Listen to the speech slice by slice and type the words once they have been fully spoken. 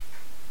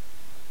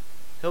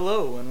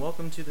Hello, and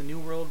welcome to the New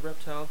World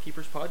Reptile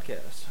Keepers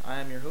podcast. I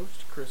am your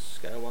host, Chris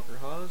Skywalker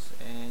Hawes,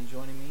 and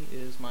joining me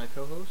is my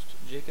co-host,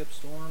 Jacob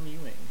Storm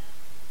Ewing.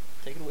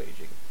 Take it away,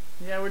 Jacob.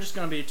 Yeah, we're just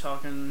going to be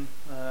talking,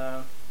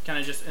 kind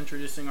of just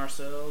introducing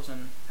ourselves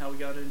and how we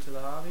got into the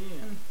hobby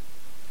and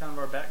kind of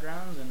our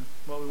backgrounds and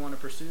what we want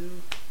to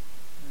pursue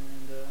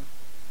and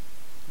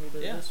a little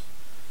bit of this.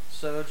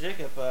 So,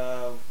 Jacob,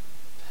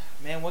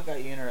 man, what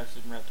got you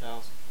interested in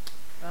reptiles?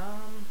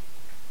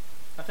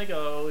 I think I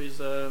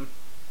always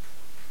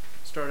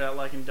started out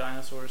liking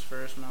dinosaurs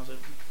first when I was a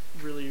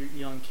really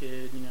young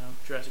kid,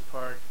 Jurassic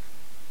Park,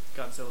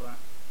 Godzilla.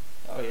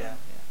 Oh, yeah.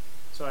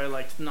 So I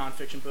liked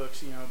nonfiction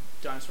books,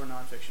 dinosaur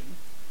nonfiction,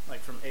 like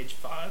from age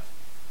 5.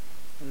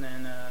 And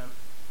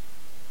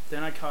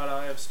then I caught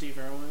eye of Steve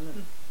Irwin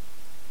and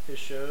his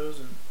shows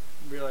and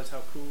realized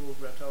how cool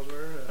reptiles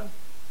were.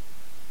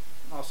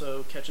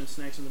 Also catching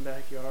snakes in the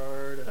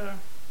backyard. I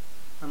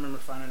remember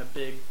finding a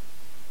big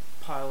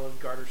pile of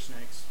garter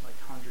snakes, like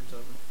hundreds of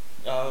them.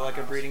 Oh, like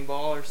a breeding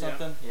ball or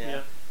something?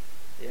 Yeah.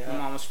 My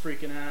mom was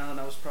freaking out, and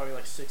I was probably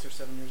like 6 or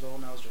 7 years old,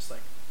 and I was just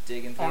like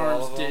digging through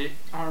all of them.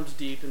 Arms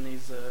deep in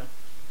these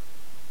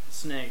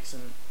snakes,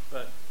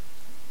 but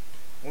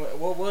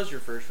what was your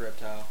first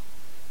reptile?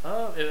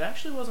 It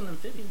actually was an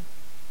amphibian.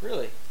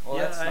 Really? Well,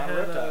 yeah, that's not a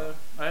reptile.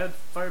 I had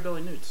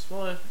firebelly newts.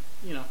 Well,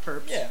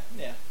 perps.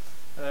 Yeah.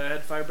 I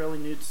had firebelly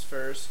newts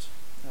first.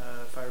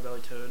 Firebelly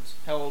toads.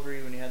 How old were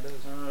you when you had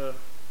those?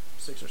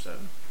 6 or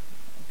 7.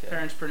 Okay.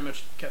 Parents pretty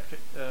much kept,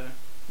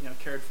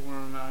 cared for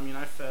them. I mean,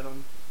 I fed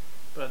them,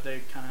 but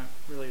they kind of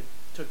really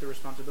took the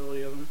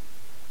responsibility of them.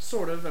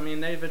 Sort of. I mean,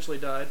 they eventually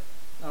died.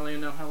 I don't even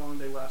know how long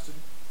they lasted.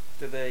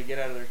 Did they get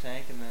out of their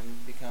tank and then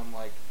become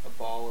like a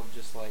ball of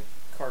just like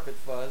carpet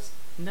fuzz?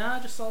 Nah, I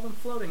just saw them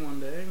floating one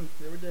day and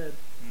they were dead.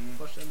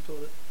 Flushed down the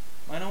toilet.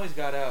 Mine always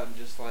got out and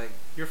just like...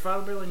 Your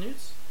firebelly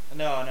newts?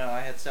 No,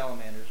 I had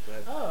salamanders,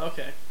 but... Oh,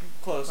 okay.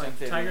 Close like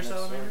amphibian. Tiger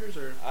salamanders,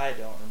 or...? I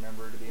don't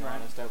remember, to be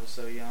honest. I was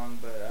so young,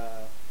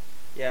 but,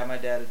 yeah, my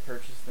dad had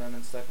purchased them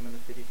and stuck them in the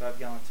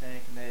 55-gallon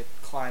tank, and they had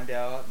climbed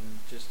out and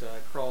just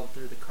crawled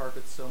through the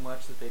carpet so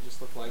much that they just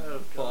looked like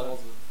balls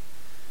of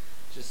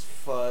just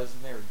fuzz,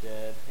 and they were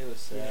dead. It was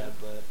sad,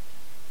 but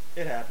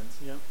it happens.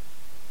 Yep.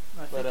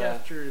 I think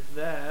after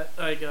that,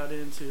 I got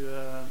into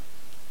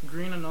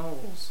green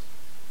anoles.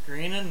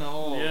 Green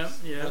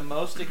anoles. Yeah. The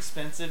most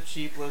expensive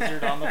cheap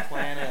lizard on the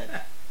planet.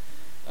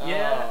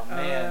 Yeah. Oh,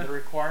 man. The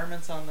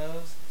requirements on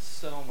those,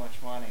 so much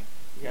money.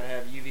 You gotta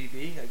have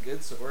UVB, a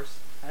good source.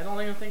 I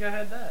don't even think I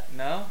had that.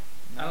 No?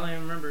 I don't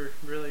even remember,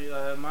 really.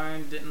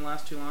 Mine didn't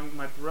last too long.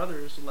 My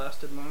brother's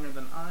lasted longer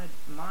than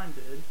mine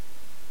did.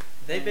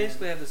 They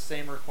basically have the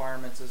same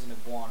requirements as an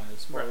iguana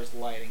as far as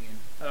lighting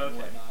and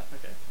whatnot.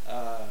 Okay.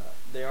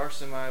 They are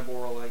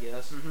semi-boreal, I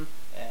guess. Mm-hmm.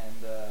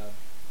 And,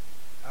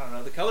 I don't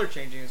know, the color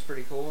changing is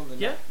pretty cool.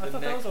 And I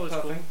thought that was always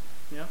cool.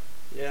 Yeah.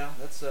 Yeah,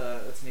 that's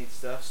neat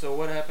stuff. So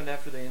what happened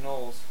after the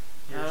anoles?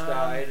 Yours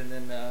died, and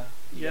then...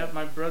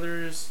 my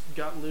brother's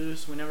got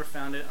loose. We never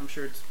found it. I'm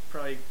sure it's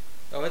probably...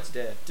 Oh, it's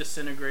dead.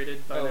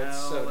 Disintegrated by now. It's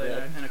so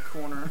dead. In a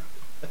corner.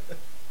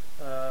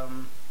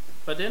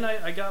 But then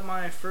I got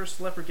my first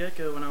leopard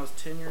gecko when I was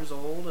 10 years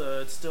old.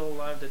 It's still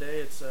alive today.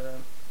 It's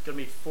going to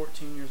be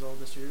 14 years old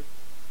this year.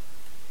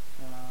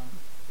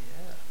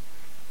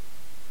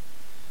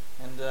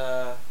 And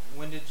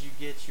when did you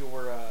get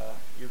your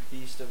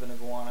beast of an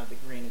iguana, the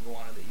green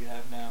iguana that you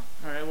have now?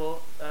 All right.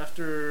 Well,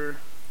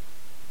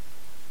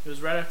 it was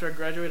right after I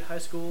graduated high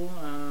school.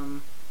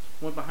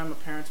 Went behind my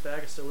parents'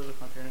 back. I still lived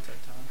with my parents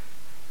at the time.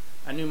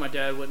 I knew my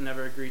dad would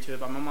never agree to it,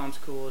 but my mom's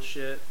cool as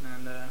shit,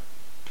 and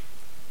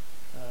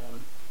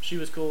she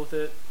was cool with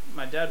it.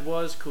 My dad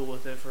was cool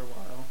with it for a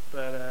while,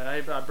 but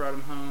I brought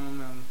him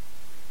home and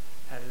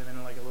had him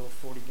in like a little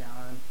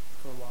 40-gallon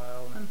for a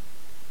while, and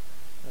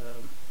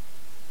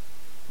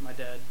my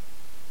dad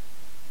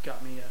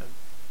got me a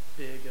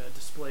big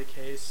display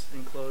case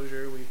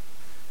enclosure. We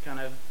kind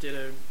of did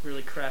a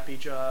really crappy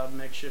job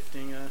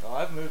makeshifting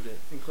I've moved it.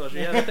 Enclosure.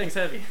 Yeah, that thing's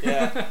heavy.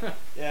 Yeah,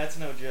 it's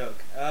no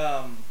joke.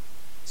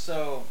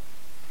 So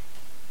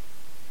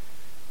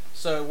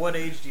what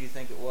age do you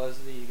think it was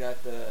that you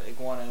got the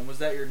iguana, and was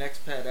that your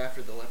next pet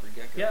after the leopard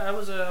gecko? Yeah, I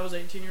was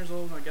 18 years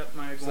old when I got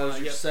my iguana. So that was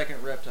your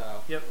second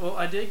reptile. Yep. Well,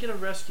 I did get a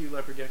rescue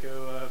leopard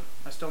gecko.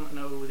 I still don't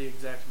know the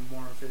exact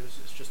morph.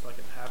 It's just like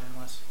a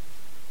patternless.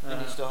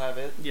 And you still have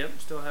it? Yep,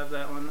 still have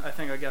that one. I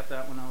think I got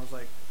that when I was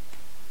like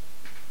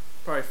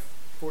probably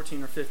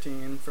 14 or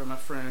 15 from a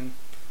friend.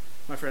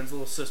 My friend's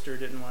little sister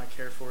didn't want to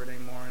care for it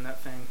anymore, and that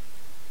thing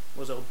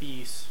was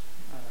obese.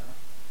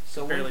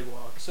 Barely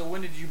walk. So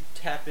when did you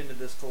tap into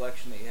this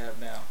collection that you have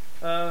now?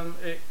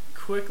 It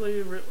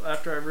quickly,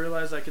 after I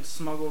realized I could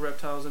smuggle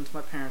reptiles into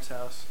my parents'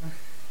 house,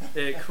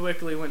 it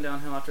quickly went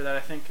downhill after that. I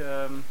think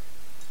I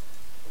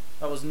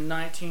was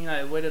 19.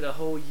 I waited a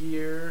whole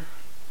year.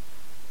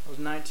 I was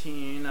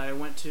 19. I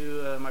went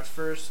to my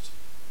first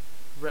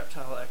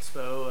reptile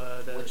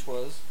expo. Which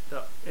was?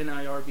 The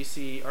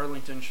NIRBC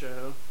Arlington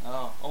show.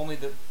 Oh, only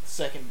the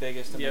second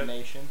biggest in the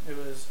nation. It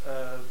was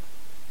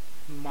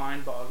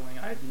mind-boggling.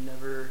 I'd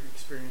never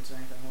experienced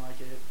anything like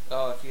it.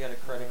 Oh, if you had a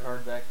credit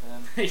card back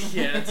then.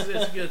 Yeah, it's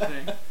a good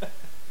thing.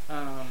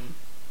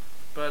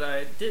 But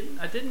I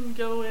didn't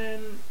go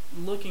in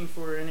looking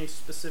for any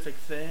specific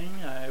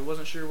thing. I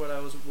wasn't sure what I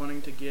was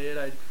wanting to get.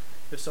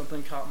 If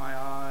something caught my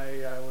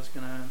eye, I was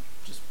gonna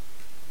just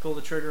pull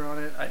the trigger on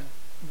it. I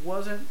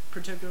wasn't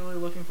particularly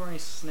looking for any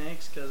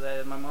snakes because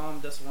my mom,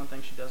 that's the one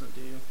thing she doesn't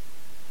do.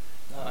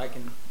 I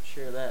can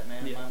share that,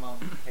 man. Yeah. My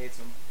mom hates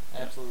them.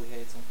 Absolutely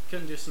hates them.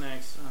 Couldn't do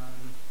snakes.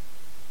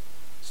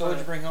 So what'd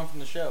you bring home from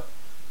the show?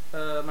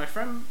 My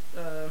friend,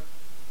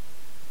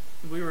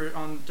 we were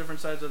on different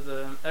sides of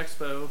the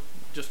expo,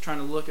 just trying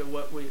to look at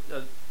what we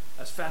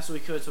as fast as we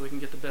could so we can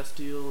get the best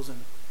deals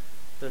and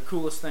the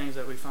coolest things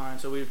that we find.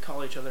 So we would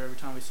call each other every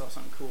time we saw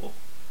something cool.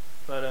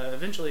 But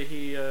eventually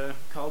he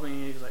called me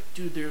and he was like,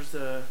 "Dude, there's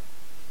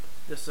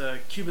this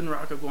Cuban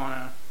rock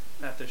iguana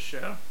at this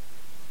show."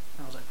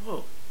 And I was like,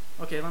 "Whoa,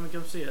 okay, let me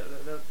go see it.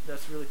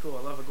 That's really cool.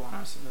 I love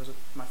iguanas, and those are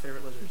my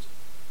favorite lizards."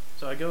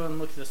 So I go and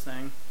look at this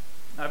thing.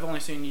 I've only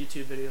seen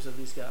YouTube videos of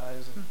these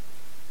guys, and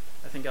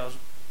I think I was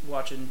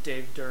watching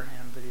Dave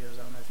Durham videos.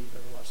 I don't know if you've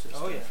ever watched this.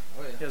 Oh stuff.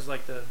 yeah. He has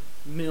like the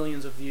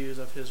millions of views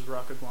of his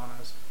rock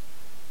iguanas.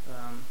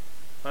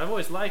 But I've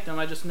always liked them.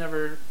 I just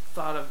never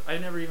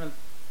even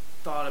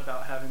thought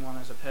about having one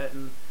as a pet.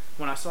 And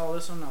when I saw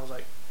this one, I was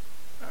like,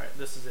 all right,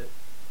 this is it.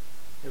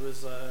 It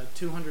was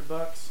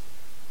 $200.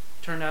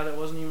 Turned out it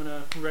wasn't even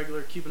a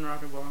regular Cuban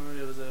rock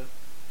iguana. It was a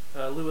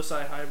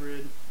Lewisii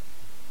hybrid.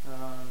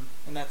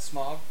 And that's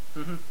Smog?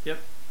 Mm-hmm. Yep.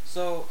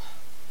 So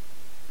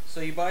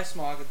you buy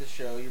Smog at the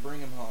show, you bring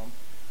him home,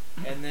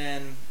 and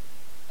then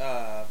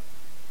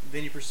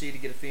you proceed to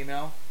get a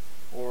female,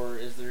 or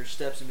is there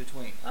steps in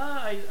between?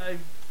 I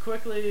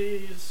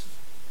quickly,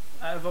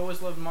 I've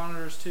always loved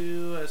monitors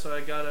too, so I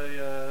got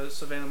a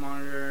Savannah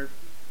monitor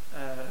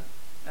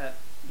at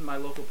my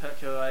local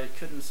Petco. I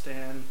couldn't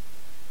stand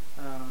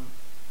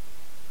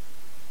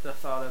the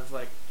thought of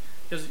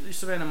because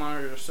Savannah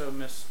monitors are so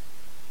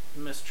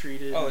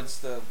mistreated. Oh, it's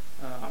the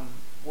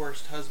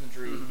worst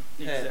husbandry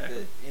pet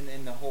exactly.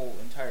 in the whole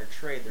entire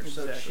trade. They're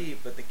so cheap,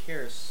 but the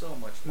care is so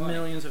much money.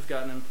 Millions have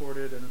gotten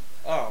imported, and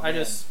I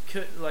just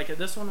could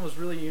this one was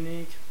really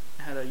unique.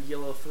 It had a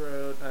yellow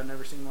throat. I'd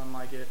never seen one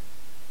like it,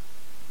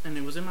 and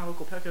it was in my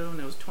local Petco, and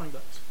it was $20. And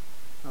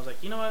I was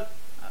like, you know what?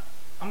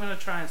 I'm gonna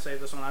try and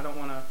save this one. I don't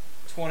want to.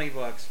 $20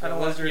 for a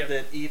lizard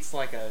that eats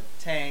like a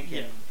tank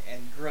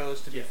and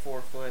grows to be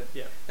 4 foot.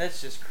 Yeah.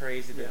 That's just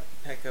crazy that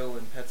Petco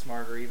and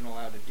PetSmart are even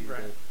allowed to do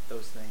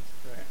those things.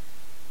 Right.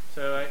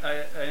 So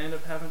I ended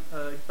up having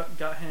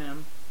got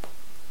him.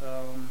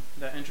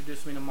 That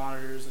introduced me to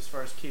monitors as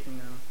far as keeping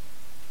them.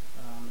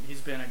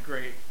 He's been a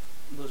great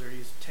lizard.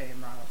 He's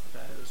tame right off the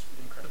bat. It was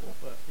incredible.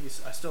 But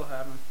I still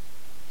have him.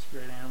 It's a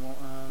great animal.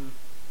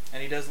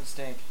 And he doesn't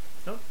stink.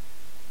 Nope.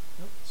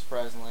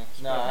 Surprisingly.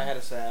 No, I had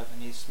a Sav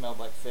and he smelled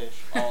like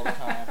fish all the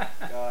time.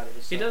 God, it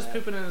was so He does bad.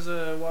 poop in his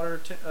water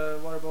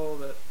bowl,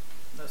 but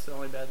that's the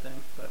only bad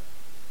thing. But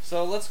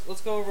so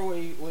let's go over what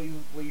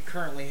you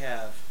currently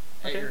have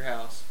at your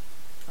house,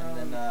 and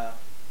then.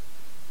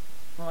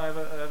 Well, I have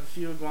a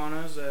few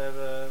iguanas. I have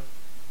a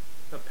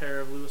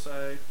pair of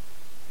Lewisii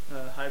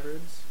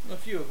hybrids. A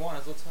few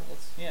iguanas. Let's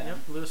Yep,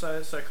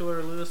 Lewisii,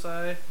 Cyclura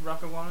Lewisii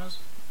rock iguanas.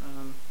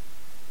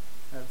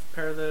 I have a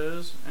pair of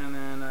those, and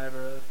then I have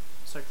a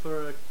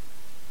Cyclura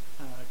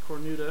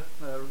cornuta,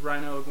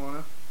 rhino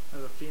iguana. I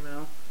have a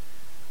female.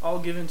 All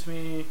given to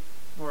me,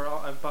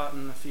 I've bought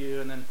in a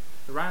few, and then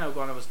the rhino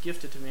iguana was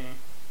gifted to me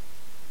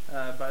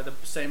by the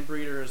same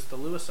breeder as the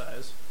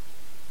Lewisii,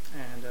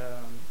 and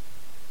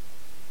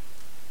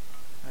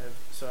I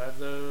have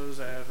those.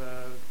 I have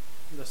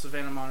the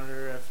Savannah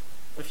monitor. I have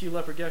a few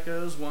leopard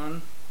geckos.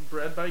 One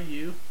bred by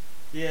you.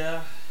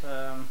 Yeah.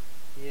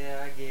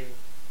 I gave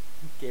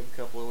a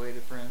couple away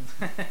to friends.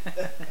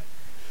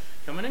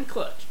 Coming in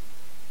clutch.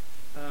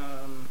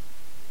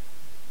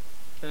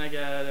 Then I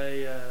got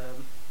a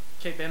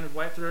Cape Banded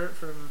Whitethroat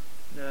from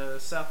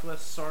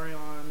Southwest Saurian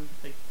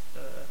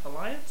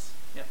Alliance.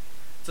 Yeah,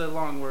 it's a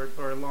long word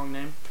or a long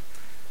name.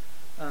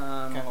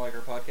 Kind of like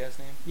our podcast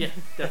name. Yeah,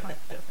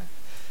 definitely.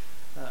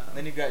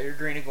 Then you've got your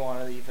green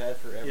iguana that you've had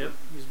forever. Yep,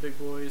 these big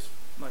boys,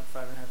 like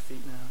 5.5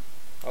 feet now.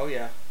 Oh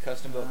yeah,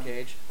 custom built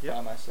cage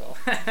by myself.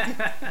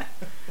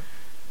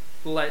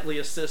 Lightly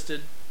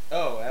assisted.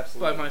 Oh,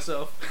 absolutely. By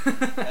myself.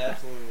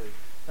 Absolutely.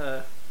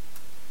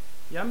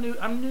 Yeah,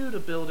 I'm new to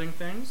building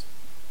things,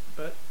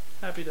 but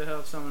happy to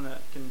have someone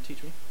that can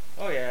teach me.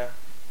 Oh yeah,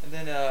 and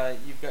then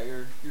you've got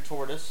your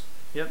tortoise.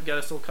 Yep, got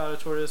a sulcata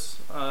tortoise,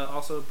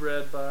 also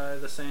bred by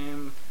the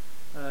same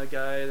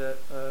guy that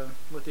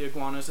with the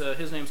iguanas.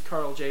 His name's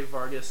Carl J.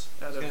 Vargas.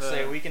 I was gonna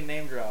say we can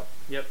name drop.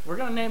 Yep, we're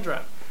gonna name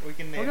drop.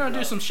 We're gonna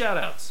do some shout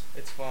outs.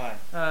 It's fine.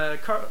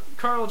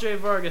 Carl J.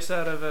 Vargas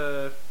out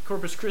of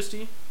Corpus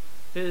Christi.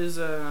 His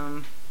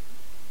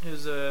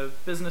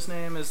business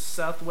name is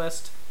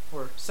Southwest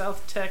or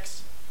South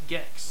Tex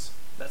Gex.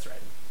 That's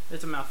right.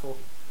 It's a mouthful.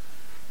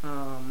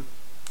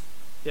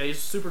 Yeah, he's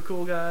a super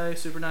cool guy,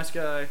 super nice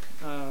guy,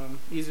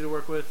 easy to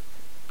work with,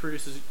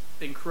 produces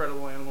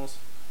incredible animals.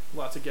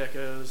 lots of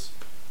geckos,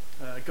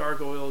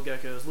 gargoyle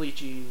geckos,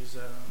 lychees,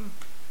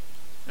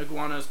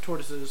 iguanas,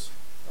 tortoises.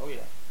 Oh yeah.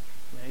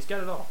 Yeah, he's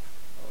got it all.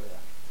 Oh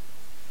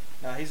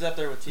yeah. Now he's up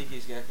there with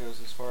Tiki's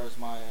geckos as far as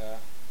my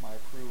my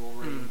approval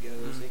rating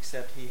goes.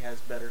 Except he has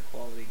better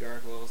quality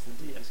gargoyles than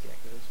Tiki's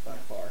geckos by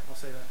far. I'll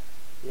say that.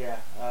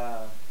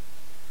 Yeah.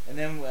 And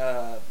then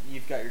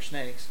you've got your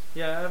snakes.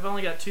 Yeah, I've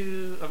only got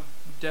two. I've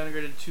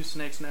downgraded 2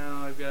 snakes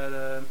now. I've got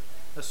a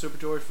Super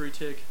Joy Free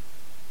Tick.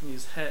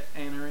 He's Het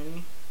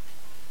Anery.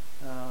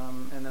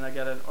 And then I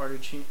got an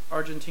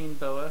Argentine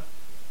boa,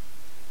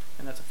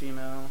 and that's a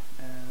female.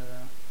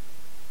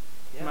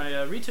 And my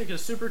retic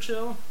is super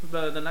chill,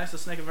 the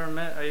nicest snake I've ever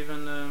met. I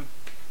even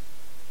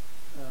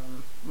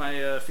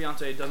my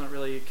fiance doesn't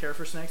really care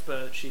for snakes,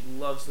 but she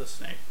loves this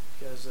snake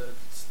because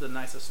it's the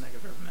nicest snake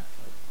I've ever met.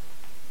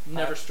 Like,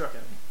 never struck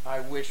at me. I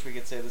wish we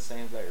could say the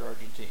same about your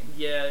Argentine.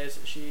 Yeah,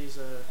 she's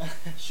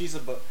she's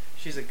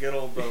a good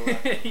old boa.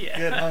 Yeah.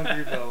 Good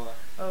hungry boa.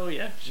 Oh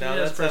yeah, she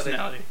has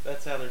personality.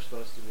 That's how they're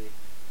supposed to be.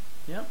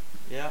 Yep.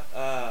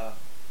 Yeah.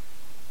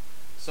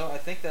 So I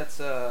think that's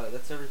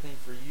everything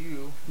for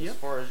you as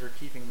far as your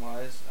keeping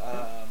wise.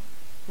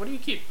 What do you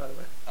keep, by the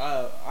way?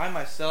 I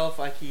myself,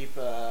 keep.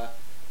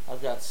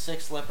 I've got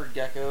 6 leopard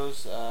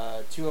geckos.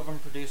 2 of them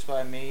produced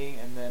by me,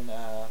 and then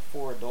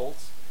 4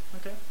 adults.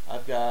 Okay.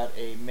 I've got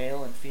a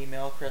male and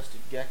female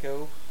crested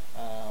gecko.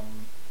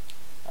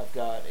 I've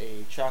got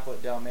a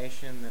chocolate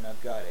Dalmatian. Then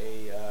I've got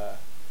a.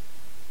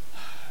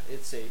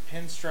 It's a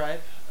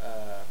pinstripe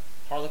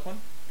Harlequin.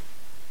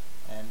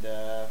 And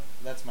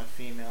that's my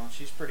female.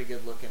 She's pretty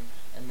good looking.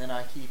 And then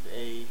I keep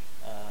a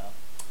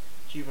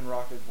Cuban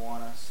rock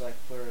iguana,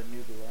 Cyclura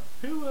nubula.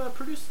 Who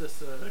produced this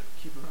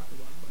Cuban rock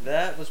iguana?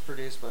 That was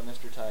produced by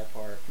Mr. Ty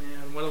Park.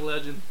 Man, what a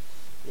legend.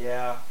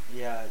 Yeah,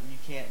 you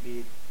can't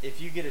beat. If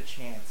you get a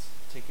chance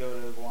to go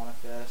to Iguana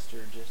Fest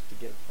or just to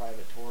get a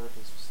private tour of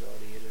his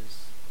facility, it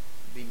is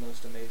the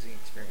most amazing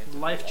experience.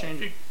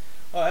 Life-changing.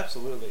 Oh,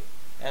 absolutely.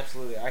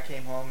 Absolutely. I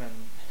came home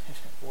and,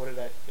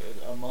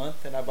 a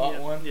month, and I bought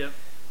one? Yep.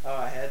 Oh,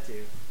 I had to.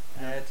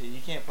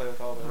 You can't play with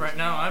all those. Right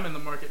now, I'm in the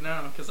market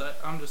now because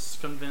I'm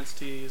just convinced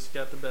he's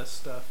got the best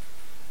stuff.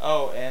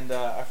 Oh, and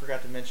I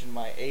forgot to mention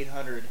my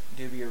 800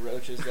 dubia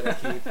roaches that I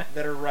keep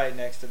that are right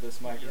next to this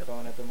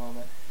microphone at the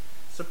moment.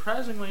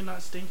 Surprisingly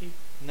not stinky.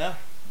 No,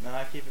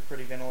 I keep it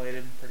pretty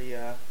ventilated, pretty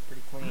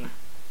clean.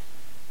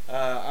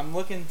 I'm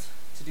looking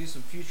to do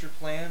some future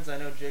plans. I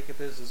know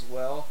Jacob is as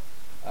well.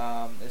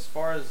 As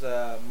far as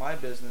my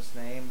business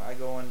name, I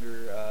go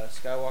under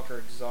Skywalker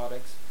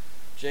Exotics.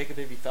 Jacob,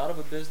 have you thought of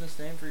a business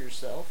name for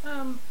yourself?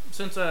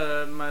 Since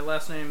my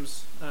last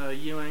name's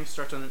Ewing,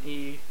 starts on an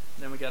E,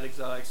 then we got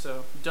Exotics,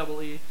 so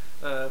double E,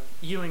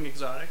 Ewing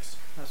Exotics.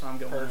 That's what I'm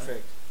going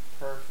with.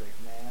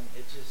 Perfect, man.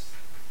 It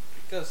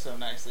goes so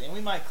nicely, and we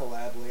might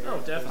collab later. Oh,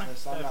 in definitely.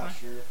 Business. I'm not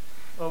sure.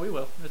 Oh, we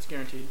will. It's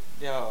guaranteed.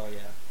 Oh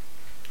yeah.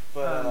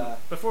 But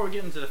before we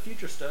get into the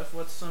future stuff,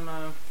 what's some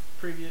how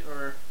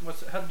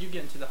did you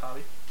get into the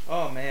hobby?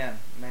 Oh man.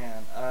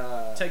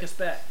 Take us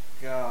back.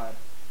 God.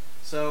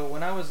 So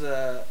when I was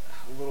a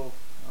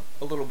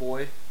little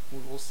boy,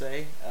 we'll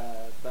say,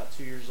 about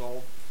 2 years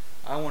old,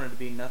 I wanted to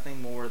be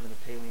nothing more than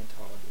a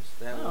paleontologist.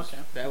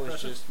 That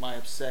was just my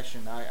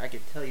obsession. I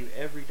could tell you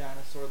every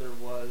dinosaur there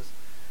was.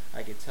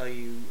 I could tell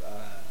you,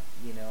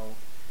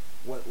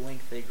 what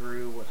length they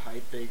grew, what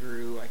height they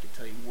grew. I could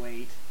tell you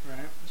weight.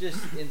 Right.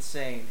 Just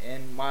insane.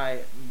 And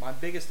my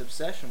biggest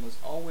obsession was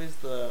always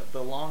the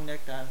long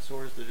neck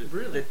dinosaurs, the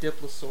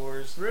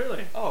diplosaurs.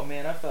 Really? Oh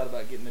man, I've thought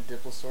about getting a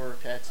diplosaur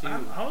tattoo.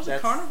 I was a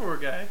carnivore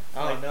guy.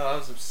 Oh no, I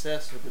was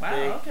obsessed with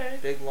the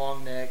big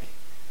long neck.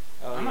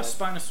 Oh, I'm a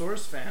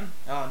Spinosaurus fan.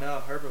 Oh no,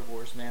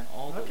 herbivores, man,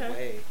 all the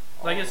way.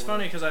 Like it's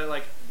funny because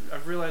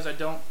I've realized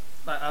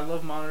I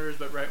love monitors,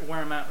 but where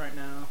I'm at right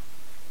now,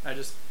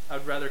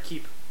 I'd rather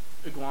keep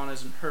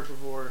iguanas and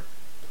herbivore.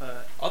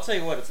 I'll tell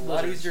you what, it's a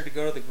lot easier to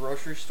go to the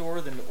grocery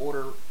store than to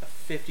order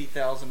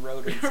 50,000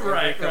 rodents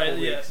every couple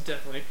weeks. Yeah,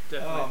 definitely.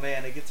 Oh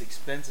man, it gets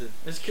expensive.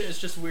 It's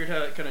just weird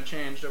how it kind of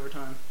changed over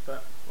time,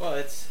 but well,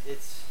 it's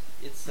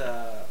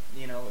the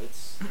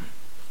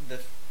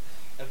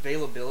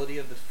availability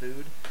of the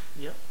food.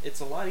 Yep. It's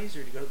a lot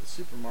easier to go to the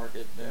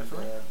supermarket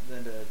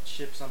than to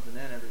ship something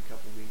in every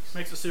couple weeks.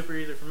 Makes it super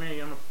easy for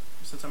me.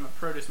 Since I'm a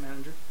produce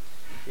manager.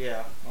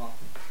 Yeah. Well.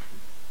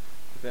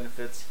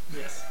 Benefits.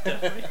 Yes,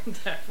 definitely.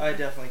 I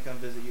definitely come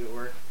visit you at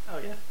work. Oh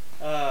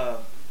yeah.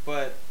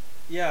 But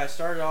yeah, I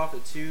started off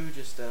at 2,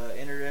 just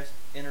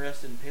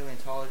interested in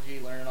paleontology,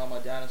 learning all my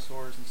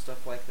dinosaurs and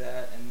stuff like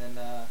that, and then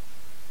I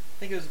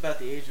think it was about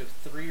the age of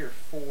 3 or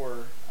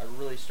 4 I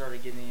really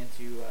started getting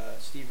into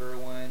Steve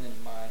Irwin,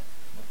 and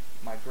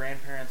my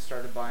grandparents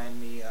started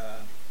buying me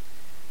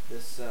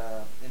this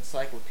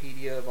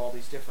encyclopedia of all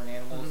these different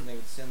animals, and they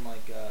would send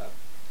like a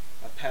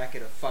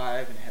packet of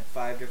 5, and it had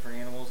 5 different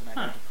animals, and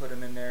I had to put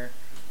them in there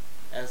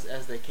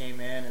as they came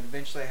in, and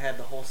eventually I had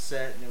the whole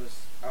set, and it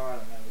was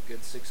a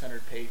good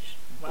 600-page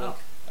book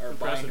or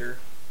binder.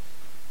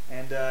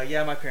 And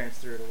yeah, my parents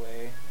threw it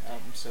away.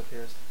 I'm so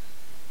pissed.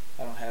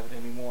 I don't have it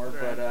anymore.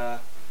 Right.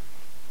 But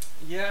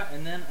Yeah,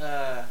 and then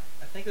I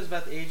think it was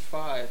about the age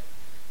 5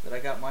 that I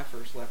got my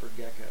first leopard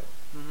gecko,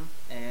 Mm-hmm.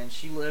 and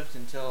she lived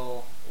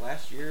until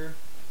last year.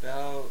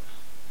 About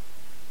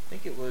I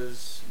think it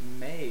was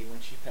May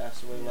when she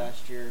passed away Yeah.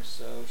 last year.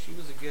 So she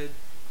was a good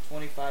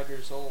 25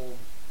 years old,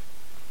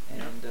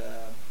 Yeah. and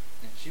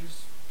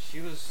she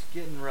was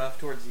getting rough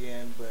towards the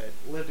end, but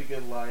lived a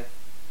good life.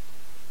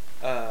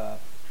 Uh,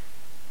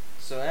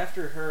 so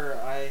after her,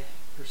 I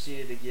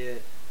proceeded to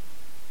get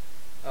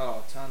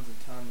tons and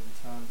tons and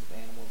tons of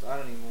animals. I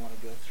don't even want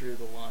to go through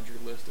the laundry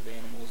list of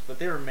animals, but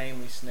they were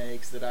mainly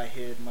snakes that I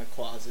hid in my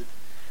closet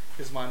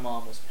because my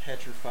mom was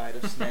petrified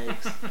of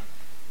snakes,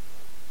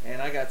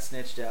 and I got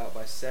snitched out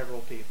by several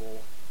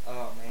people.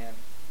 Oh man,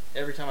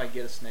 every time I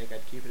get a snake,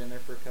 I'd keep it in there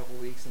for a couple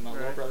weeks, and my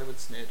little Right. brother would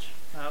snitch.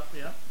 Oh,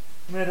 yeah.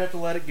 And I'd have to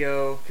let it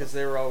go because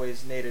they were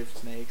always native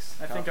snakes.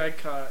 I think I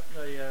caught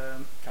a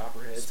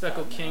copperheads,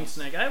 speckled king cottonmouths.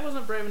 snake. I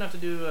wasn't brave enough to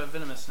do a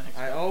venomous snake.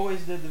 I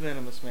always did the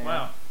venomous, man.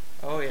 Wow.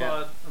 Oh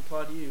yeah.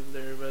 Applaud you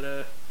there,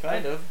 but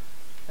Kind of.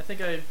 I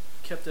think I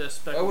kept a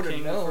speckled would've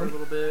king known. for a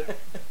little bit.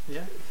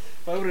 Yeah.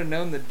 If I would have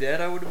known the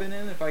debt I would have been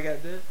in if I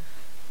got bit,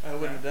 I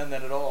wouldn't have done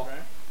that at all.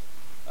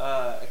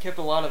 Right. I kept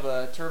a lot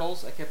of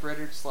turtles. I kept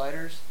red-eared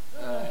sliders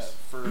Nice.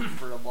 for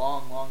a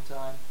long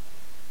time.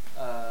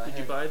 Did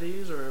you buy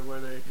these or were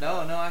they?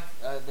 No.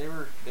 They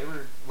were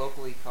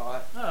locally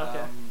caught. Oh,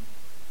 okay.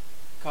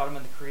 Caught them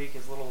in the creek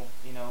as little,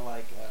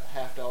 like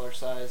 $half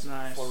size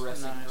Nice.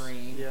 fluorescent Nice.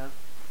 green. Yeah.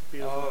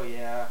 Beautiful. Oh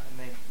yeah,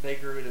 and they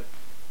grew to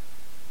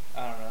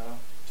I don't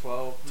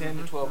know 10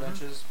 to 12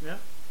 inches. Yeah.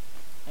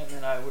 And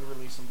then I would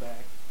release them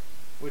back,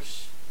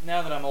 which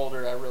now that I'm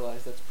older, I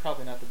realize that's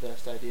probably not the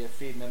best idea,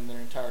 feeding them their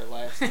entire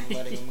lives and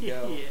letting them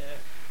go. Yeah.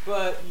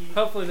 But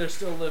Hopefully they're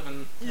still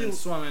living and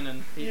swimming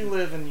and eating. you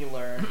live and you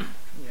learn.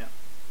 Yeah.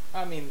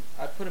 I mean,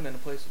 I put them in a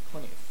place with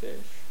plenty of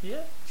fish,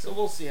 Yeah. so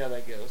we'll see how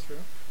that goes. True.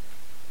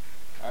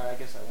 I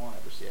guess I won't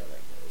ever see how that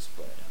goes,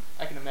 but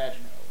I can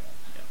imagine how it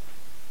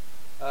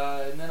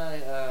went. And then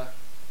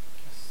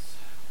guess,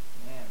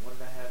 man, what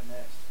did I have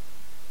next?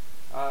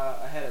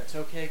 I had a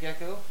tokay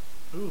gecko.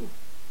 Ooh.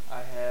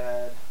 I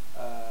had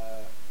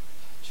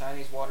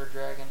Chinese water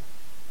dragon.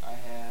 I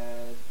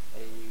had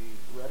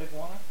a red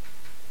iguana.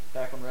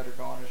 Back when red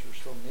iguanas were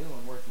still new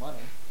and worth money.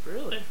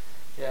 Really?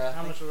 Yeah.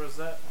 How much was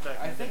that back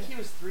in I the think day? he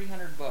was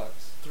 $300.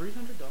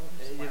 $300.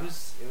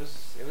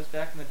 It was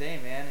back in the day,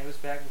 man. It was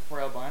back before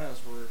albinos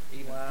were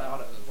even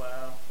thought of.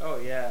 Wow. Oh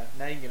yeah.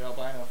 Now you can get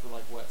albino for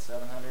like what,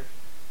 700?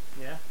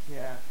 Yeah.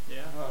 Yeah.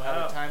 Yeah. Oh,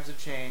 how the times have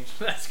changed.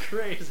 That's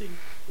crazy.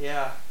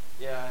 Yeah.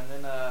 And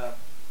then I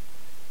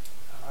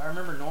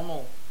remember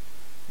normal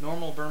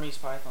Burmese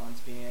pythons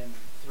being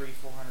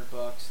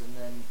 $300-400, and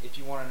then if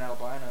you want an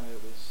albino,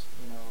 it was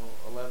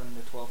 $1,100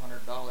 to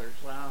 $1,200.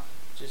 Wow.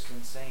 Just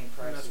insane And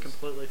prices. that's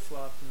completely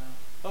flopped now.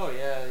 Oh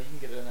yeah, you can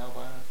get an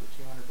albino for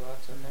 $200, I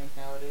think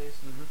nowadays.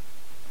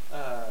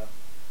 Mm-hmm.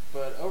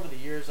 But over the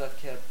years, I've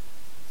kept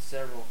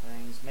several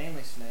things,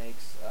 mainly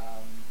snakes.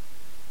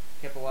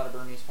 Kept a lot of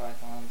Burmese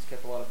pythons.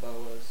 Kept a lot of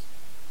boas.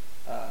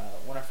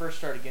 When I first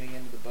started getting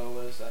into the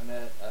boas, I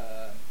met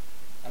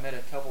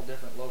a couple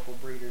different local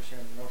breeders here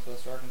in the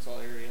Northwest Arkansas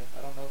area.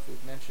 I don't know if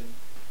we've mentioned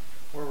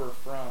where we're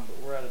from, but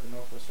we're out of the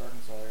Northwest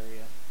Arkansas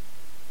area.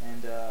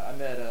 And I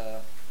met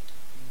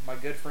my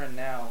good friend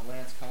now,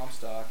 Lance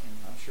Comstock, and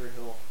I'm sure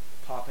he'll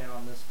pop in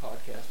on this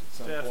podcast at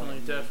some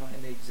point Definitely.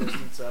 in the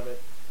existence of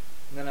it.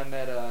 And then I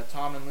met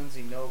Tom and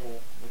Lindsay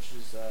Noble, which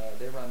is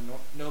they run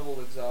Noble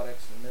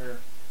Exotics, and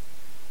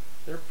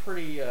they're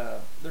pretty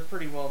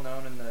well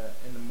known in the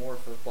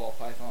morph of ball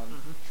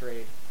python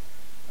trade.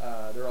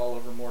 They're all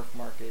over Morph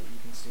Market. You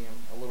can see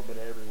them a little bit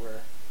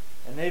everywhere,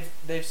 and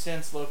they've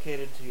since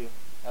located to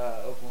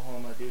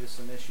Oklahoma due to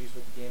some issues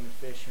with the game and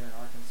fish here in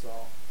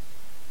Arkansas.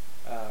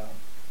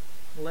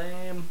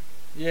 Lame.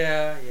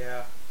 Yeah.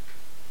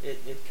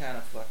 It kind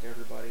of fucked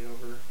everybody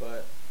over,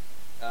 but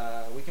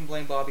we can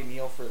blame Bobby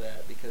Neal for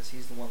that because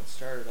he's the one that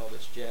started all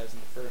this jazz in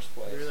the first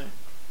place. Really?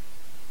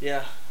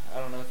 Yeah, I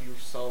don't know if you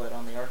saw that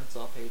on the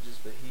Arkansas pages,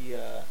 but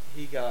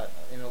he got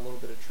in a little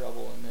bit of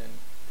trouble and then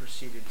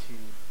proceeded to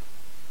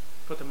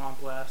Put them on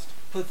blast.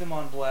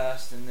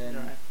 and then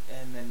Right.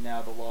 and then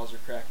now the laws are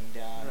cracking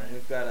down, Right. and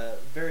we've got a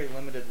very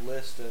limited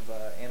list of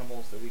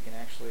animals that we can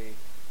actually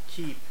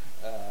keep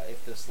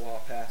if this law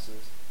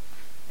passes,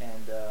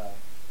 and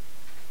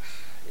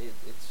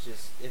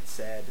it's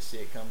sad to see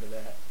it come to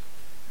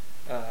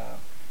that.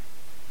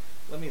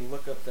 Let me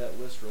look up that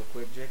list real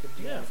quick. Jacob,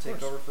 do you Yeah, want of to take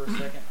course. over for a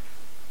second?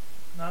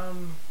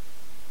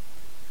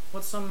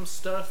 What's some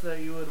stuff that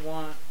you would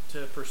want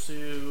to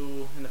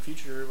pursue in the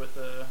future with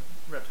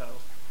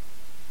reptiles?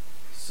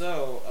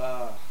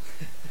 So,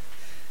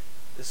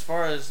 as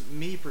far as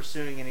me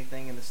pursuing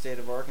anything in the state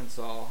of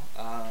Arkansas,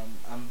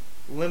 I'm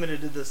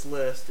limited to this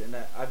list, and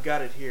I've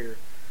got it here.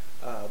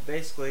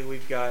 Basically,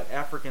 we've got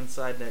African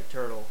side-neck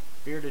turtle,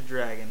 bearded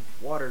dragon,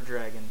 water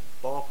dragon,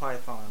 ball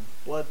python,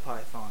 blood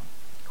python,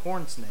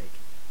 corn snake,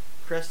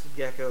 crested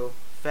gecko,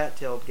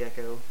 fat-tailed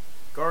gecko,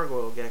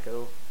 gargoyle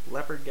gecko,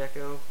 leopard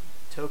gecko,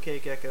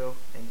 tokay gecko,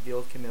 and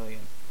veiled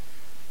chameleon.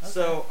 Okay.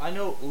 So I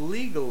know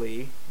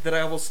legally that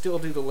I will still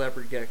do the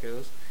leopard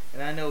geckos,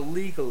 and I know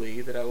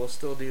legally that I will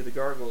still do the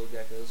gargoyle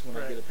geckos when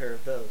I Right. get a pair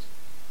of those.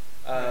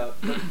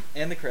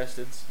 And the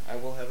cresteds, I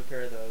will have a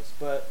pair of those.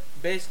 But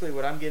basically,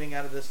 what I'm getting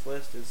out of this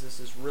list is this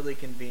is really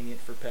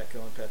convenient for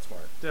Petco and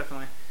PetSmart.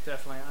 Definitely.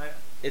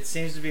 It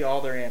seems to be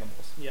all their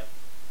animals, Yeah.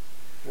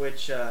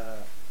 which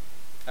I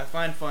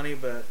find funny,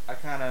 but I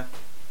kind of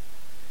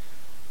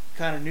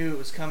knew it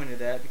was coming to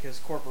that because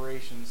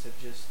corporations have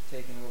just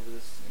taken over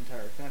this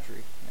entire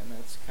country, and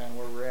that's kind of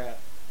where we're at.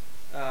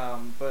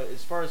 But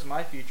as far as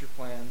my future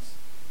plans,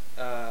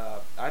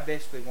 I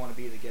basically want to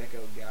be the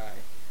gecko guy.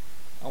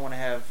 I want to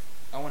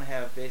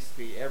have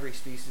basically every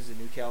species of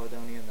New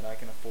Caledonian that I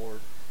can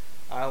afford.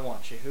 I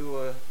want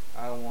Chihuahua.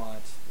 I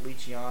want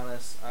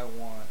Leachianus. I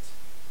want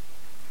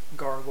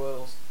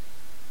gargoyles.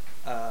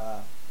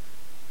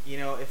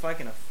 If I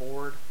can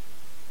afford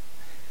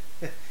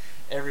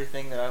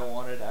everything that I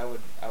wanted, I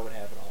would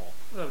have it all.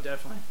 Oh,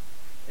 definitely.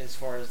 As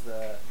far as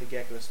the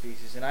gecko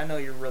species, and I know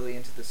you're really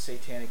into the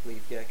satanic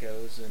leaf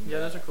geckos and Yeah,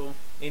 those are cool.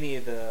 any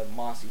of the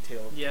mossy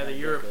tailed. Yeah, the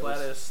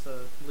Europlatus,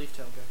 the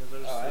leaf-tailed geckos.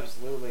 Those are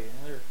Absolutely.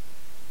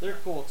 They're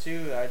cool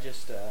too. I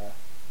just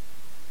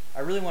I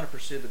really want to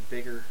pursue the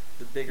bigger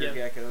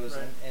geckos,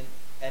 right.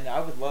 and I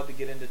would love to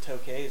get into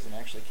tokays and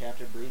actually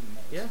captive breeding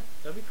those. Yeah,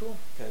 that'd be cool.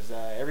 Because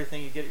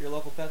everything you get at your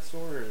local pet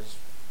store is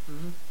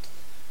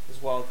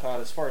wild caught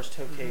as far as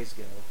tokays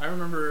go. I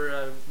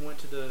remember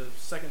the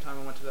second time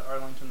I went to the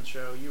Arlington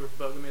show, you were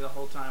bugging me the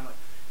whole time, like,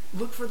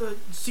 look for the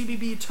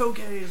CBB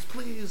tokays,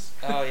 please.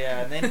 Oh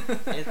yeah, and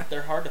then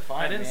they're hard to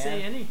find. I didn't man.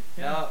 see any.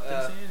 Yeah, No,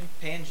 didn't see any.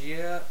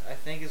 Pangea, I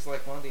think, is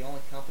like one of the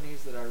only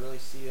companies that I really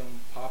see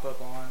them pop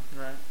up on.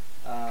 Right.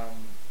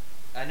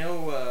 I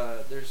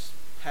know there's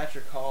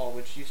Patrick Hall,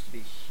 which used to be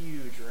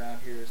huge around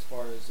here as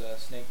far as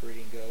snake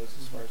breeding goes,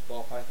 as far as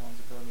ball pythons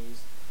and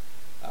Burmese.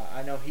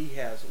 I know he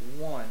has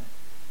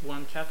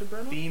One captive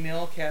bred one?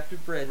 female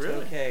captive bred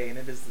Really? tokay, and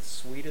it is the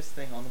sweetest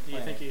thing on the Do you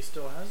planet. think he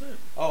still has it?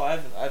 Oh,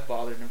 I've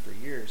bothered him for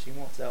years. He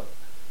won't sell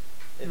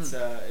it.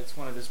 It's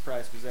one of his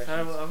prized possessions.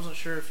 I wasn't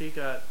sure if he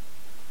got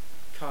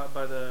caught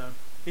by the...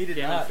 He did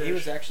Game not. and Fish. He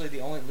was actually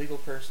the only legal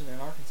person in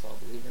Arkansas,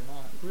 believe it or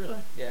not.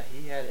 Really? Yeah,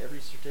 he had every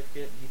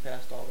certificate, and he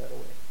passed all that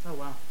away. Oh,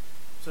 wow.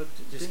 So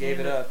Just gave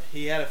it up.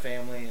 He had a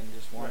family and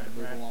just wanted to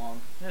move Right.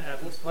 along. It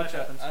happens. Which Life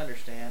happens. I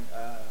understand.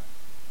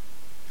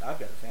 I've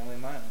got a family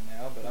of my own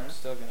now, but I'm Right.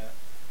 still gonna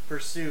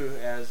pursue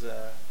as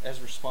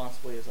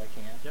responsibly as I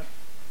can.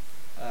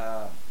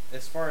 Yep.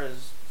 As far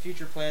as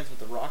future plans with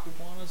the rock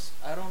iguanas,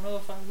 I don't know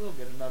if I will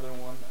get another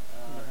one.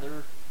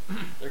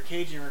 Their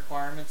caging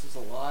requirements is a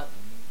lot,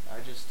 and I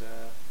just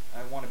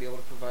I want to be able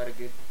to provide a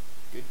good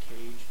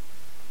cage.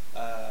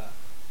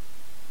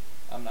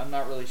 I'm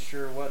not really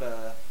sure what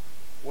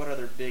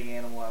other big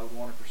animal I would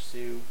want to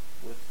pursue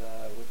with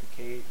the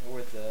cage or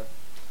with the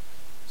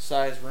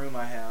size room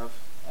I have.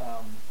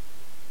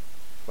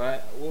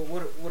 But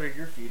what are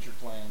your future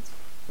plans?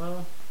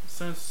 Well,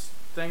 since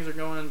things are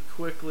going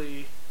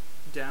quickly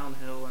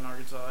downhill in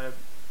Arkansas, I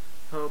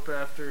hope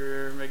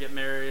after I get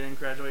married and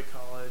graduate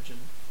college and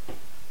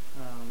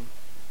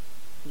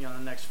the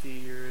next few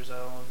years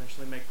I'll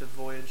eventually make the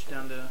voyage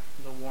down to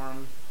the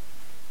warm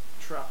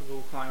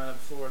tropical climate of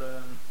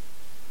Florida and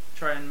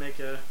try and make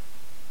a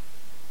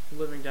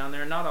living down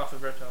there, not off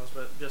of reptiles,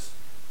 but just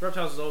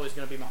reptiles is always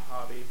going to be my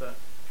hobby, but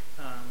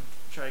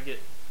try to get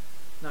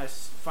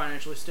nice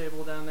financially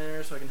stable down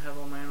there so I can have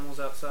all my animals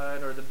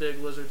outside or the big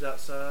lizards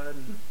outside.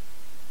 And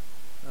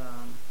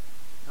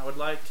I would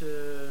like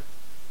to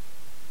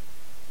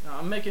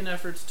I'm making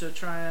efforts to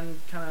try and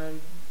kind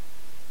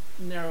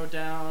of narrow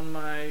down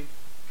my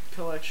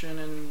collection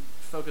and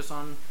focus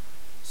on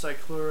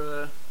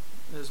Cyclura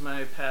is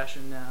my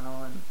passion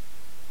now,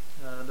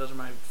 and those are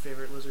my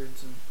favorite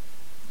lizards.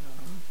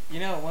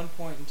 And at one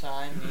point in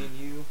time, me and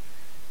you,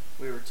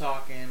 we were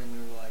talking and we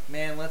were like,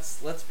 man,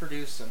 let's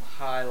produce some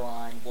high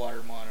line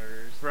water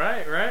monitors.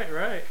 Right,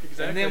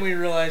 exactly. And then we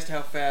realized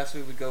how fast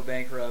we would go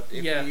bankrupt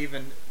if we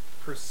even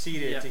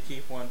proceeded to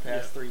keep one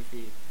past 3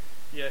 feet.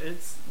 Yeah,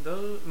 it's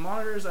those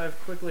monitors I've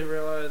quickly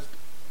realized,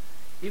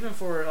 even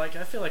for, I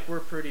feel like we're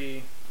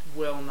pretty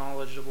well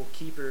knowledgeable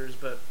keepers,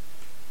 but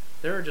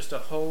they're just a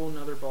whole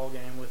nother ball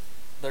game with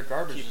their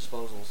garbage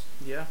disposals.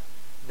 Yeah.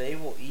 They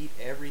will eat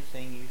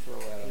everything you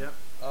throw at them. Yep.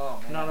 Oh,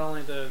 man. Not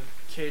only the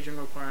caging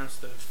requirements,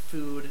 the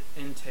food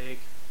intake,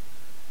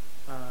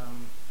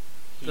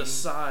 the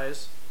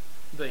size,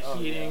 the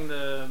heating,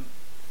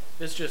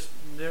 it's just,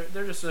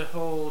 they're just a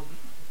whole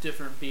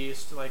different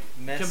beast.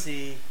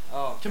 Messy.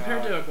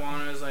 Compared to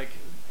iguanas, I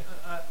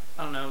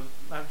don't know,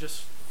 I've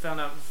just found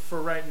out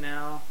for right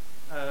now,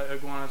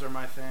 iguanas are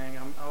my thing.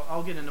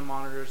 I'll get into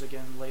monitors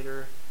again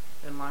later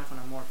in life when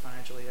I'm more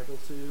financially able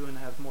to and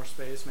have more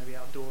space, maybe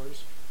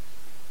outdoors.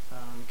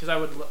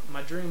 Because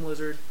my dream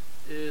lizard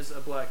is a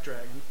black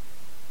dragon.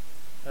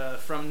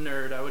 From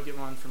Nerd, I would get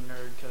one from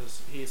Nerd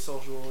because he's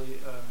socially.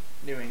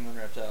 New England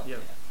reptile. Yep.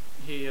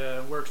 Yeah.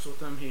 He works with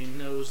them. He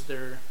knows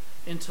their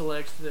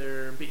intellect,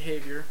 their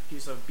behavior.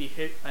 He's a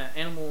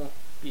animal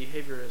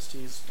behaviorist.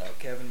 He's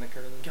Kevin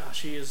McCurley.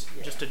 Gosh, he is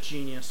just a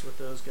genius with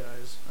those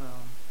guys.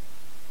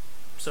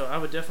 So I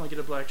would definitely get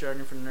a black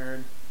dragon for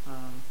Nerd.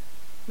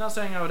 Not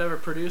saying I would ever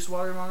produce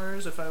water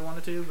monitors if I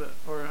wanted to, but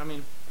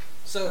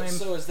So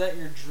is that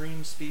your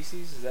dream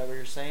species? Is that what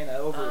you're saying?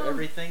 Over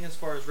everything as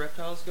far as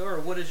reptiles go, or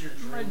what is your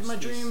dream? My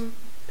dream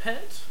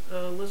pet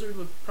lizard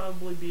would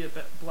probably be a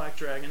black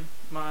dragon.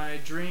 My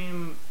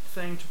dream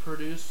thing to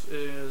produce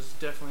is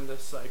definitely the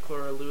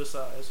Cyclura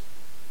lewisi,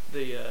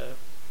 the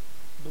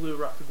blue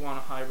rock iguana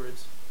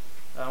hybrids.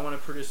 I want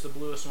to produce the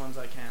bluest ones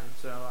I can.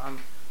 So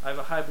I have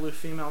a high blue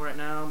female right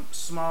now.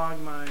 Smog,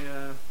 my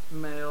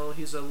male,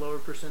 he's a lower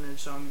percentage,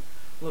 so I'm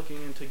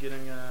looking into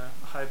getting a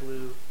high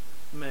blue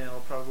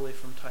male, probably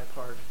from Type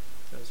Hard,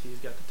 because he's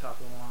got the top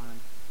of the line.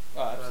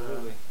 Oh,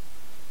 absolutely.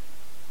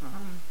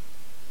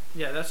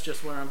 Yeah, that's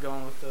just where I'm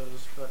going with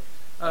those. But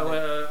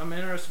I'm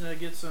interested to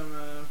get some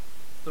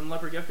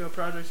leopard gecko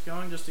projects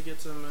going, just to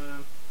get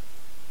some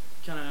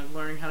kind of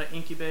learning how to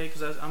incubate,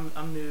 because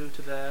I'm new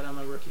to that. I'm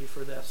a rookie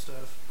for that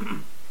stuff.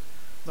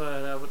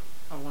 But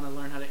I want to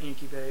learn how to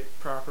incubate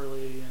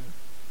properly,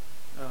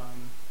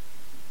 and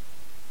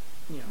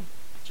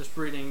just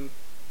breeding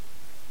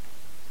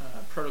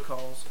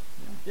protocols.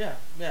 Yeah,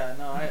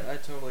 no, I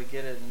totally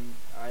get it, and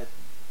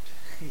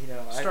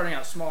starting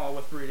out small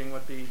with breeding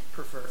would be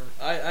preferred.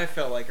 I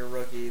felt like a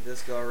rookie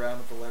this go around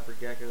with the leopard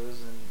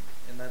geckos,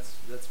 and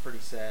that's pretty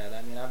sad.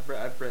 I mean, I've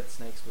bred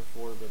snakes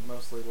before, but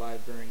mostly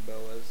live bearing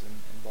boas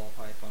and ball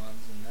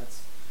pythons, and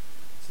it's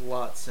a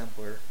lot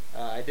simpler.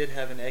 I did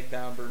have an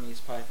egg-bound Burmese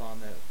python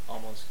that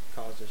almost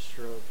caused a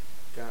stroke.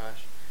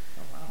 Gosh.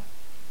 Oh wow.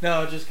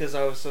 No, just because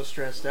I was so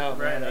stressed out,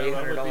 man. An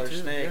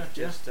 $800 snake,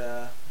 just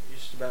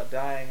about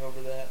dying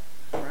over that.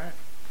 Right.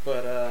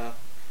 But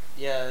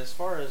as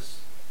far as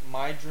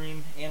my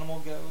dream animal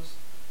goes,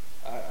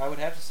 I would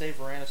have to say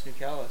Varanus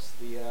nucalis,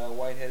 the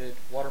white-headed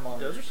water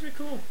monitor. Those are pretty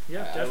cool.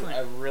 Yeah, definitely.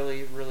 I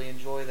really, really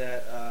enjoy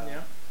that.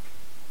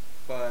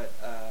 But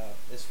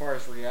as far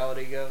as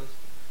reality goes,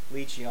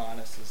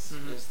 Leachianus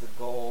is the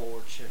goal,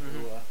 or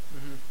Chihuahua.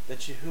 The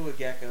Chihuahua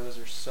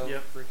geckos are so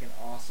freaking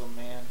awesome,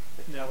 man.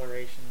 The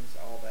colorations,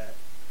 all that.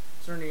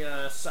 Is there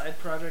any side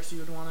projects you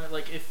would want to,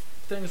 like, if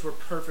things were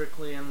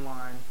perfectly in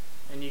line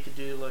and you could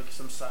do like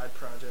some side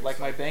projects, like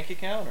my bank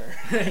account, or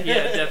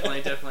yeah,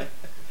 definitely.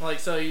 Like,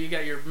 so you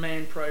got your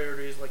main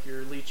priorities, like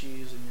your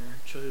lychees and your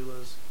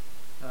Chihuahuas.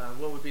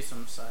 What would be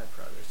some side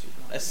projects you'd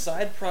want? A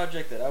side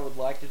project that I would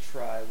like to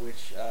try,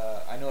 which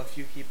I know a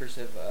few keepers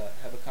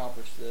have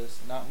accomplished this,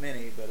 not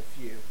many, but a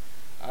few.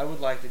 I would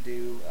like to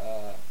do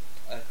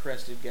a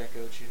crested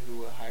gecko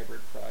Chihuahua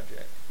hybrid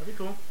project. That'd be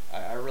cool.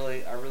 I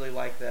really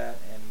like that,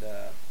 and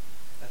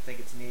I think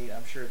it's neat.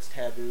 I'm sure it's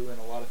taboo in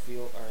a lot of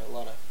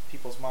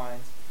people's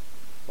minds,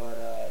 but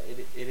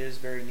it is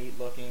very neat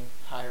looking,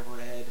 high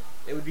red.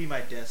 It would be my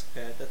desk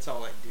pet. That's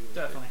all I'd do with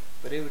Definitely.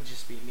 it. But it would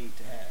just be neat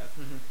to have.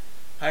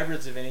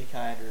 Hybrids of any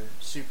kind are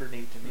super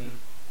neat to me.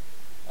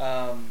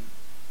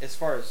 As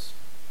far as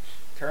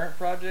current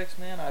projects,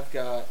 man, I've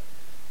got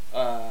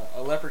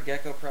a leopard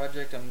gecko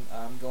project.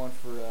 I'm going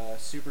for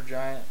super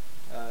giant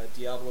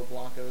Diablo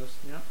Blancos.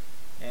 Yeah.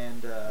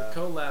 And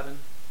collabing.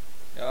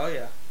 Oh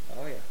yeah.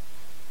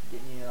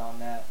 Getting you in on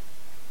that.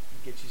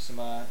 Get you some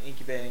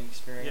incubating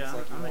experience. Yeah,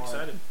 like I'm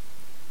excited.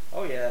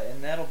 Oh yeah,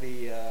 and that'll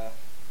be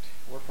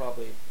we're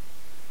probably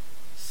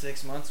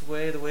 6 months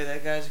away. The way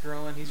that guy's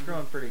growing, he's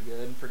growing pretty good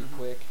and pretty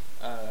quick.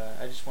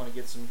 I just want to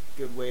get some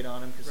good weight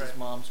on him because his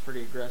mom's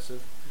pretty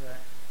aggressive. Right.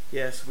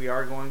 Yes, we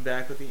are going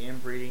back with the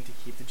inbreeding to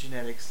keep the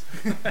genetics.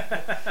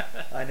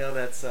 I know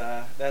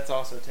that's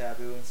also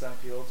taboo in some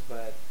fields,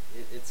 but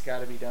it's got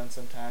to be done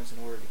sometimes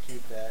in order to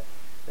keep that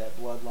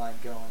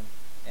bloodline going.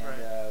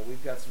 And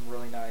we've got some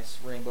really nice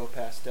rainbow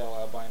pastel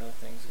albino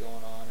things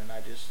going on, and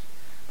I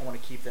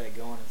want to keep that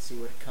going and see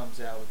what comes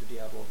out with the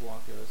Diablo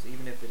Blancos,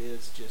 even if it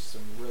is just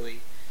some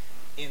really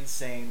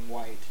insane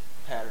white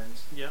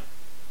patterns. Yeah.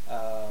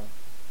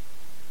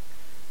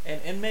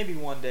 And maybe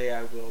one day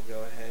I will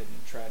go ahead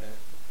and try to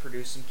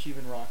produce some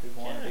Cuban rock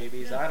iguana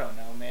babies. Yeah. I don't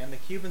know, man. The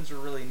Cubans are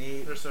really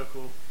neat. They're so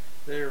cool.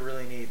 They're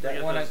really neat.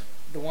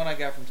 The one I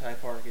got from Ty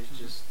Park is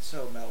just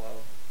so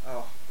mellow.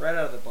 Oh, right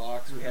out of the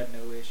box, we had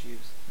no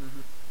issues.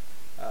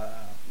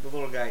 The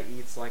little guy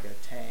eats like a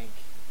tank.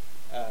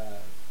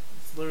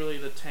 It's literally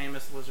the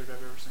tamest lizard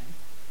I've ever seen.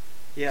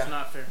 Yeah. It's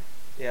not fair.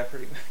 Yeah,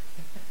 pretty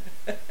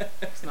much.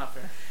 It's not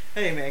fair.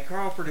 Hey man,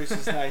 Carl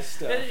produces nice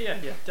stuff. Yeah,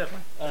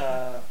 definitely.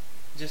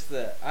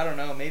 I don't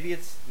know, maybe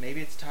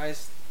it's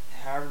Ty's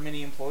however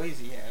many employees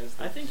he has.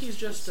 I think he's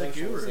just a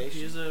guru.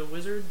 He's a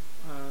wizard.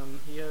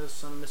 He has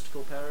some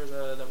mystical powers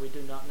that we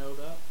do not know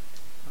about.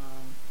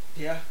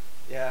 Yeah.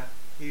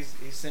 He's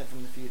sent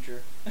from the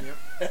future. Yep.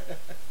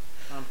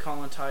 I'm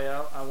calling Ty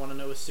out. I want to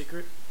know his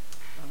secret.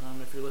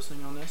 If you're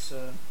listening on this,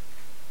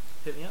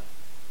 hit me up.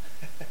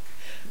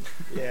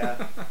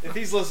 Yeah. If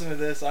he's listening to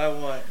this, I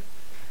want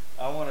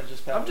to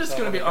just. I'm just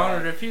gonna be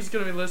honored if he's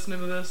gonna be listening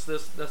to this.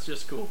 That's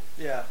just cool.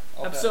 Yeah.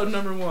 Episode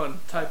number 1.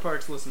 Ty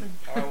Park's listening.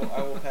 I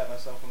will pat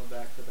myself on the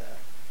back for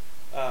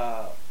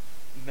that.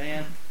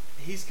 Man,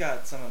 he's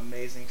got some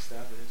amazing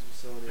stuff at his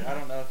facility. I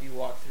don't know if you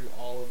walk through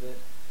all of it,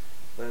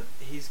 but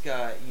he's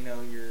got, you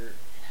know, your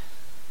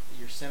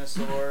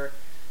Cinesaur,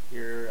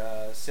 your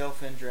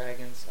Sailfin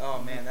dragons.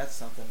 Oh man, that's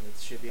something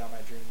that should be on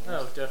my dream list.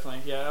 Oh,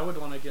 definitely. Yeah, I would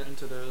want to get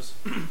into those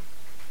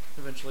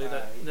eventually.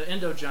 The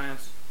Indo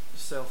Giants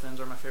Sailfins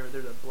are my favorite.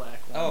 They're the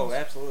black ones. Oh,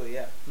 absolutely,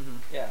 yeah. Mm-hmm.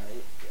 Yeah,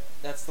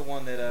 that's the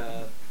one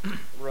that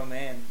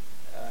Romain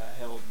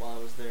held while I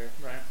was there.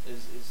 Right.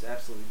 Is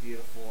absolutely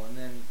beautiful. And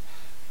then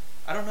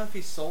I don't know if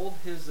he sold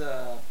his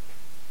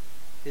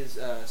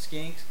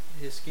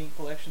skink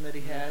collection that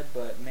he had,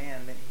 but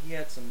man, he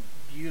had some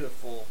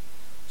beautiful.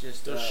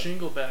 Just those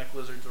shingleback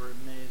lizards were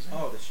amazing.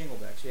 Oh, the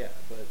shinglebacks, yeah,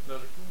 but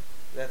those are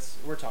cool.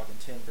 We're talking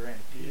 $10,000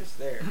 a piece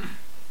there.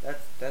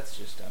 That's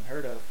just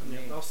unheard of for me.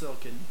 I'll sell a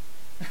kidney.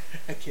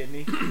 A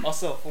kidney? I'll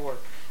sell 4.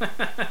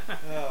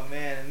 Oh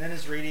man, and then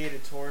his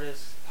radiated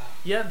tortoise.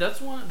 Yeah,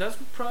 that's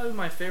probably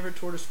my favorite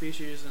tortoise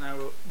species, and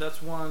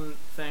that's one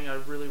thing I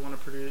really want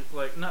to produce.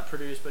 Like not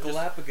produce, but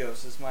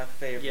Galapagos is my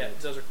favorite. Yeah,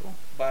 those are cool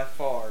by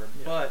far.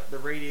 Yeah. But the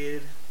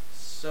radiated,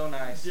 so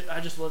nice. I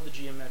just love the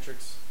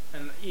geometrics,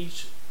 and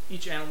each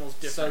animal's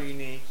different. So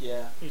unique,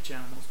 yeah. Each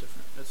animal's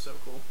different. It's so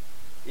cool.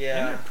 Yeah.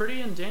 And they're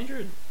pretty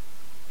endangered.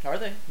 Are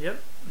they? Yep.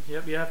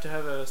 You have to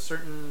have a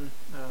certain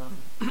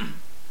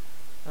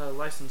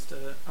license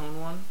to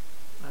own one.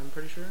 I'm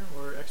pretty sure,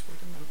 or export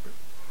them.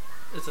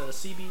 It's a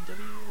CBW,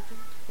 I think.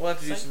 We'll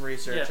have to do some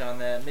research on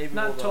that. Maybe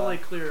not totally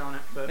clear on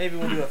it, but maybe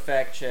we'll do a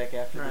fact check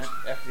after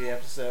the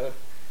episode.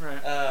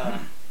 Right.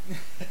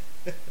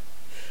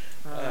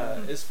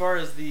 As far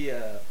as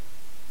the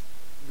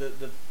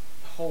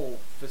whole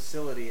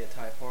facility at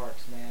Thai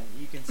Parks, man,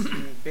 you can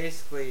see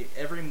basically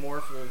every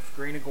morph of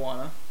green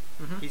iguana.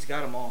 Mm-hmm. He's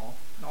got them all.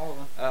 All of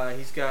them.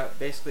 He's got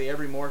basically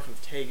every morph of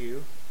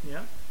tegu.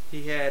 Yeah.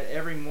 He had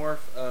every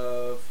morph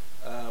of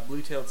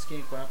blue-tailed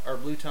skink or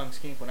blue-tongued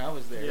skink when I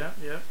was there. Yeah,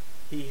 yeah.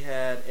 He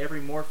had every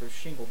morph of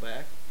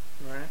shingleback.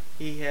 Right.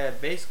 He had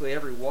basically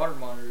every water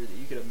monitor that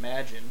you could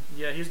imagine.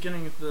 Yeah, he's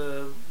getting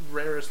the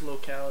rarest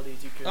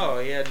localities you could. Oh,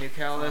 he had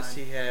Nucalus.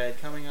 Find. He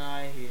had Coming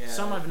Eye. He had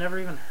some I've never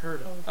even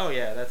heard of. Oh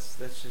yeah, that's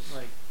just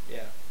like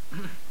yeah.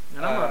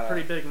 And I'm a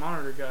pretty big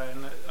monitor guy,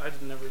 and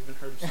I'd never even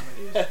heard of some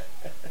of these.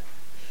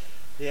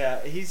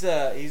 Yeah, he's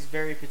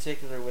very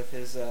particular with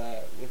his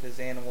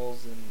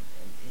animals, and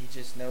he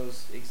just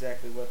knows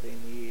exactly what they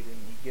need, and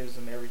he gives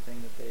them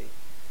everything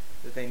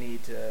that they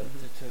need to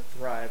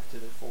thrive to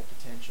their full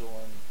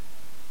potential. And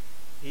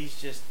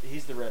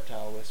he's the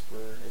reptile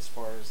whisperer as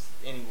far as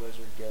any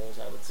lizard goes,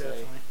 I would say.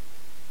 Definitely.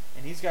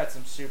 And he's got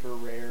some super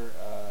rare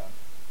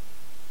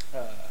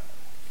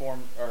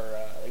form or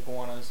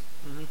iguanas,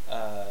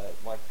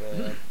 like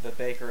the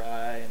Baker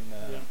Eye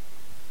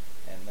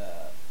and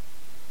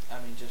I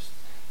mean just.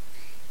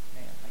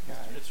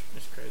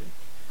 It's crazy.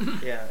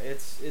 Yeah,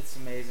 it's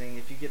amazing.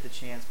 If you get the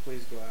chance,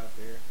 please go out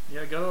there.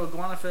 Yeah, go to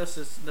Iguana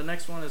Fest. The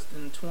next one is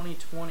in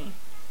 2020.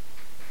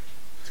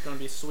 It's gonna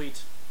be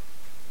sweet.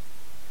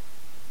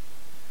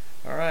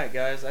 All right,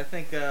 guys. I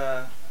think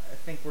we're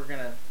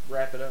gonna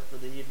wrap it up for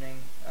the evening.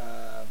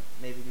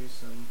 Maybe do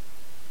some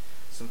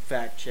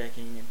fact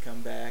checking and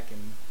come back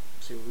and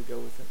see where we go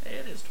with it. Hey,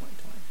 it is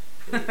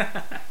 2020.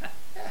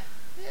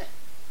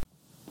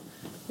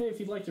 Hey, if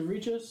you'd like to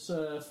reach us,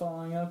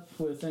 following up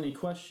with any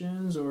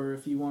questions, or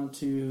if you want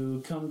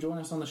to come join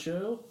us on the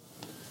show,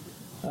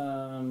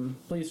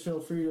 please feel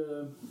free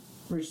to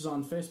reach us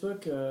on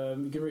Facebook.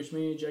 You can reach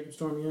me, Jacob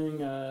Storm Ewing,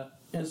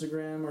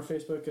 Instagram or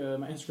Facebook.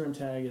 My Instagram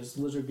tag is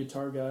Lizard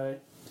Guitar Guy,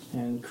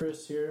 and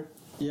Chris here.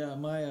 Yeah,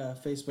 my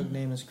Facebook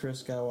name is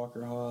Chris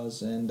Skywalker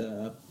Hawes, and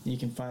you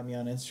can find me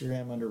on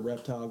Instagram under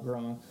Reptile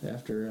Gronk,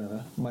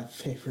 after my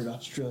favorite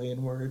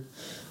Australian word.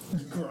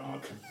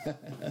 Gronk.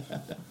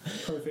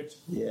 Perfect.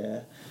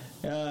 Yeah.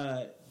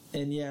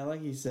 And yeah,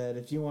 like you said,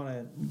 if you want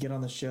to get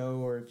on the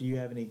show, or if you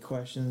have any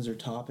questions or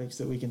topics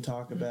that we can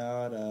talk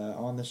about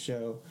on the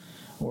show,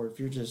 or if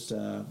you're just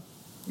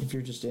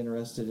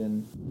interested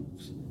in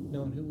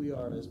knowing who we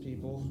are as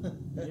people,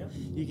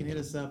 you can hit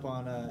us up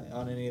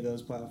on any of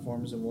those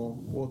platforms, and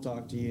we'll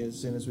talk to you as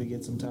soon as we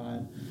get some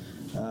time.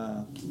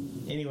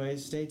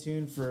 Anyways, stay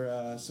tuned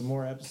for some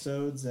more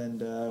episodes,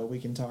 and we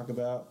can talk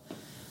about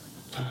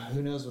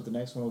who knows what the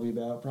next one will be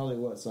about. Probably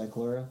what,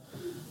 Cyclura?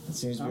 It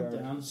seems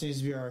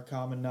to be our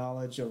common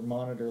knowledge of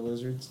monitor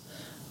lizards.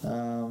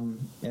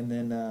 And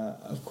then,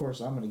 of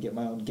course, I'm going to get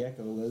my own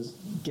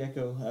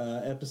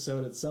gecko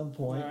episode at some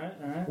point. All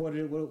right.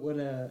 What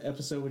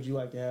episode would you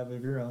like to have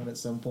of your own at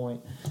some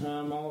point?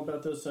 I'm all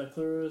about those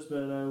Cycluras,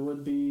 but I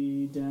would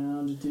be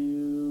down to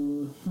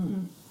do...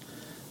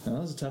 That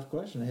was a tough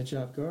question to hit you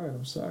off guard.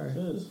 I'm sorry. It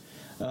is.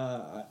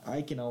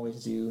 I can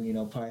always do,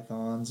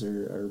 pythons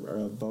or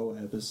a boa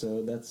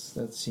episode. That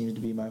seems to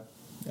be my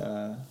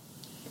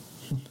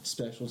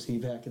specialty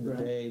back in the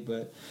day,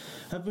 but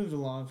I've moved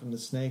along from the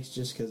snakes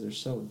just because they're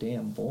so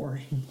damn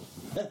boring.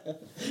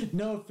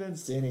 No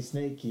offense to any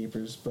snake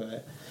keepers,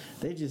 but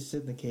they just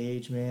sit in the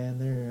cage, man.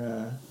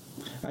 They're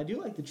I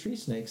do like the tree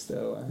snakes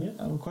though.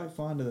 I'm quite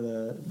fond of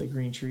the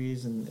green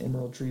trees and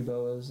emerald tree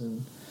boas,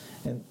 and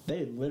And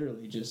they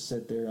literally just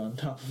sit there on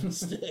top of a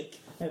stick.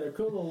 Hey, they're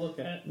cool to look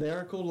at. They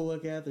are cool to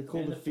look at. They're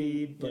cool And to to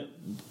feed, feed,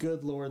 but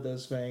good Lord,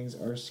 those fangs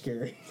are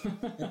scary.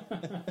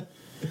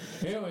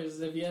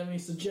 Anyways, if you have any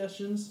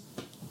suggestions,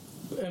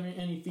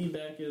 any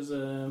feedback is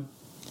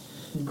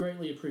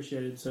greatly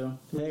appreciated. So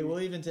Hey,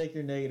 we'll even take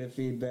your negative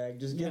feedback.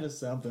 Just give us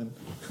something.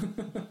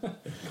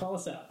 call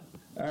us out.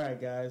 All right,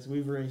 guys.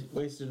 We've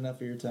wasted enough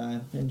of your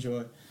time.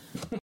 Enjoy.